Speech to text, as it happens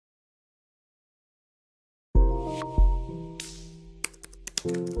Hi,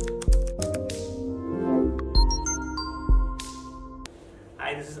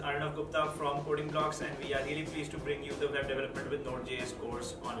 this is Arnav Gupta from Coding Blocks, and we are really pleased to bring you the Web Development with NodeJS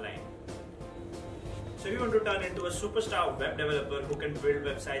course online. So if you want to turn into a superstar web developer who can build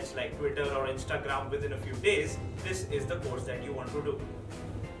websites like Twitter or Instagram within a few days, this is the course that you want to do.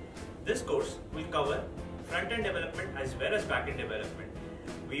 This course will cover front-end development as well as back-end development.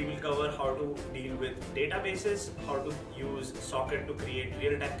 We will cover how to deal with databases, how to use Socket to create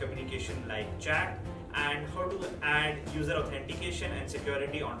real-time communication like chat, and how to add user authentication and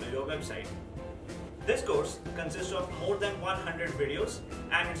security onto your website. This course consists of more than 100 videos,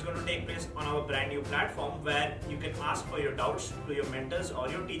 and it's going to take place on our brand new platform where you can ask for your doubts to your mentors or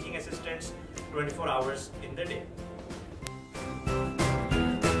your teaching assistants 24 hours in the day.